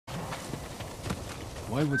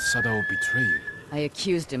Why would Sadao betray you? I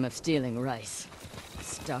accused him of stealing rice,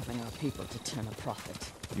 starving our people to turn a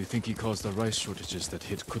profit. You think he caused the rice shortages that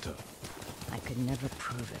hit Kuta? I could never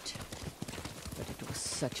prove it, but it was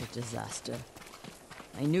such a disaster.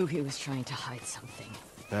 I knew he was trying to hide something.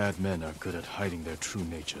 Bad men are good at hiding their true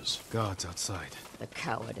natures. Guards outside. The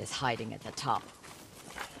coward is hiding at the top.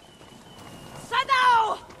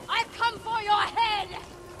 Sadao! I've come for your head!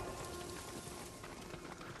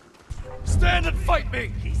 Stand and fight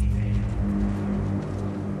me!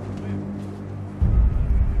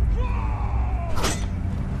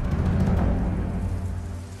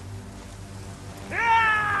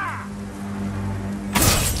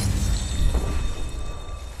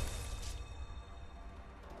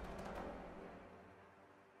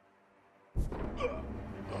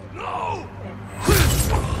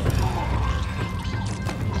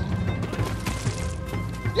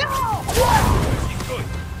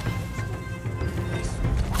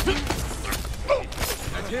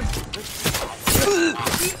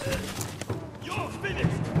 You're finished!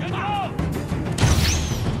 Get out!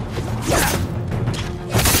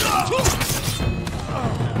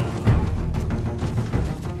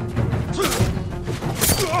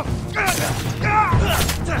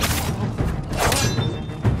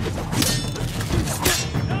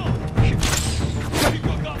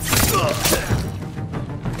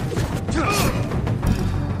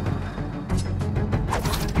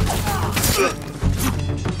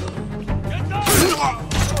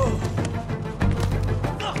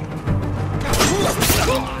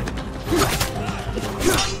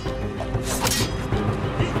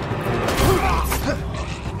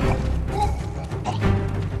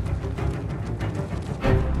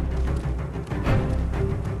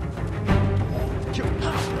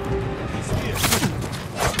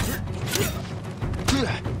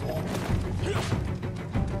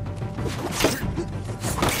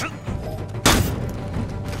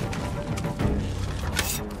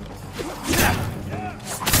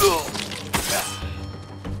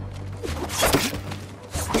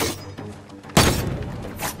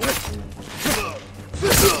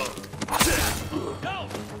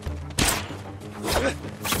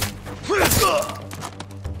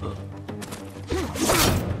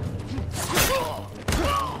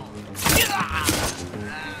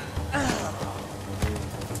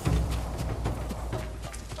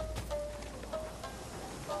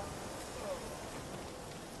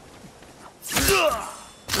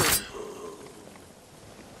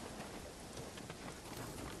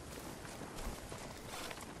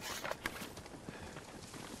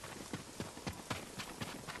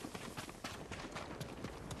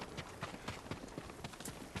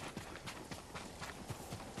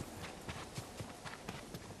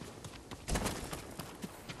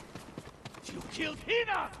 You killed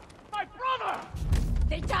Hina! My brother!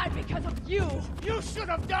 They died because of you! You should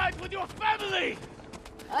have died with your family!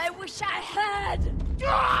 I wish I had!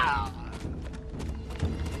 Ah!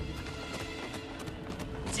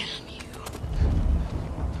 Damn you.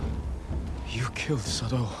 You killed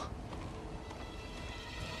Sadao.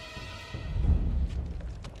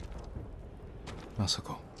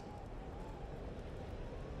 Masako.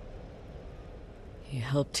 He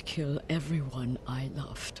helped kill everyone I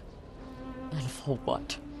loved. And for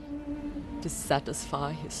what? To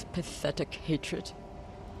satisfy his pathetic hatred?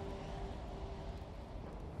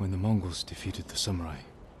 When the Mongols defeated the samurai,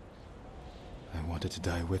 I wanted to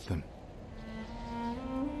die with them.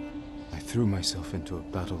 I threw myself into a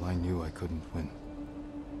battle I knew I couldn't win.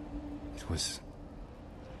 It was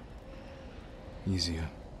easier.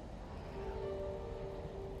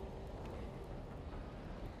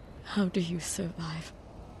 How do you survive?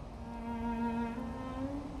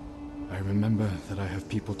 I remember that I have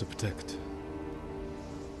people to protect,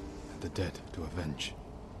 and the dead to avenge.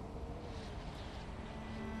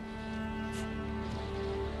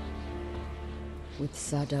 With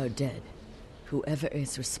Sadao dead, whoever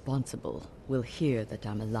is responsible will hear that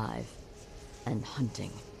I'm alive and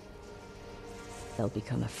hunting. They'll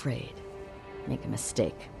become afraid, make a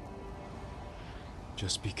mistake.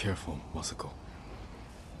 Just be careful, Masako.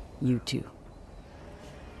 You too.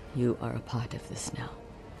 You are a part of this now.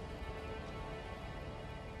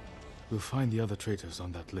 We'll find the other traitors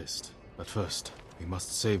on that list. But first, we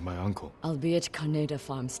must save my uncle. I'll be at Kaneda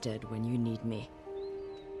Farmstead when you need me.